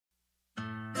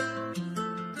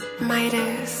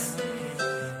Midas.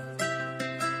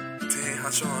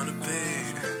 Huncho on the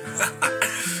beat.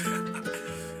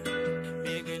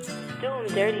 Do him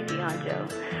dirty, Huncho.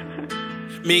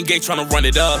 Me and Gay tryna run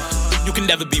it up. You can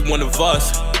never be one of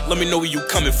us. Let me know where you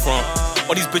coming from.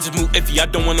 All these bitches move iffy, I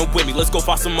don't want them with me. Let's go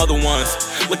find some other ones.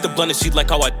 With the blunt and she like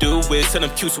how I do it. Tell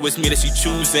them cute, so it's me that she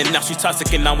choosing. Now she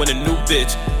toxic and I want a new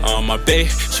bitch. My bae,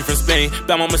 she from Spain.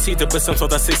 Bad mamacita, but some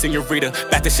sort I say senorita.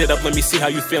 Back the shit up, let me see how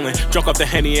you feeling. Drunk off the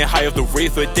Henny and high off the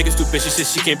reefer. Diggers too bitches, shit,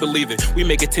 she can't believe it. We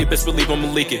make it tape, best believe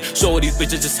I'ma leak it. Show all these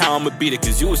bitches just how I'ma beat it.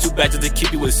 Cause you was too bad just to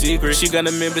keep you a secret. She got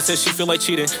a member, said she feel like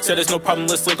cheating. Said there's no problem,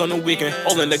 let's link on the weekend.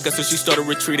 All in the gut, so she started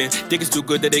retreating. Diggers too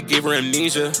good that they gave her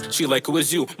amnesia. She like, who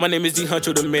is you? My name is D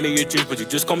Huncho, the man of your dreams. But you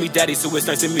just call me daddy, so it's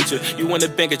nice to meet you. You want to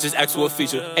bang it, just ask for a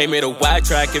feature. Ain't made a wide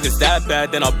track, if it's that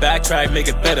bad, then I'll backtrack, make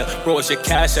it better. Bro, it's your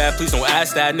cash app, please don't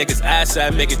ask that. Niggas ass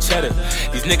that, make it cheddar.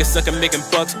 These niggas suck at making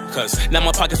bucks, cause now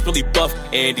my pocket's really buff.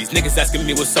 And these niggas asking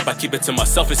me what's up, I keep it to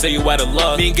myself and say you out of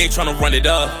love. Me and Gay tryna run it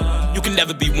up. You can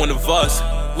never be one of us.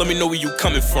 Let me know where you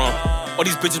coming from. All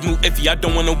these bitches move iffy, I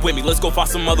don't want them with me. Let's go find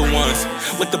some other ones.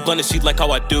 With the blunt and she like how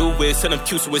I do it. Tell them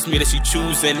cute, so it's me that she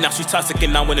choosing. Now she toxic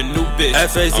and I want a new bitch.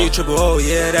 Fazooo,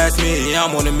 yeah, that's me.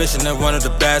 I'm on a mission to run to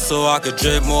the back so I could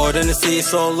drip more than the sea.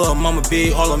 So look, mama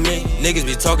be all of me. Niggas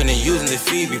be talking and using the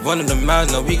feed. We running the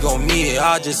mountains, no, we gon' meet it.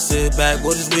 I just sit back,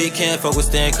 what this week can't fuck with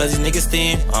stand, cause these niggas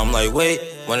steam. I'm like, wait.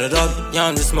 Run it up, yeah,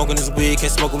 I'm just smoking this weed.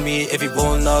 Can't smoke with me if you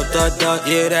rolling up, duh.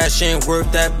 Yeah, that shit ain't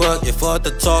worth that buck. If fuck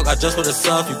the talk, I just for the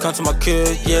stuff. You come to my crib,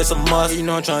 yeah, it's a must. You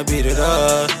know I'm trying to beat it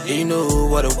up. Yeah, you knew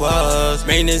what it was.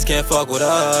 Maintenance can't fuck with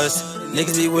us.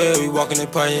 Niggas be weird, we walk in the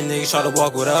party, and niggas try to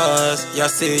walk with us. Y'all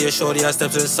see your shorty, I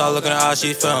step to the side, looking at her,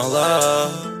 she fell in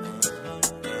love.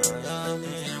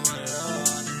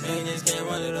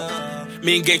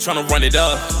 Me and Gay tryna run it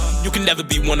up. You can never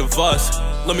be one of us.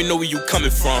 Let me know where you coming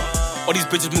from. All these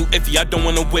bitches move iffy, I don't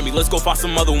want them with me. Let's go find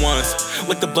some other ones.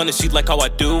 With the blunt and she like how I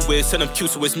do it. Tell them cute,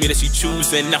 so it's me that she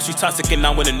choosing. Now she toxic and I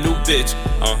want a new bitch.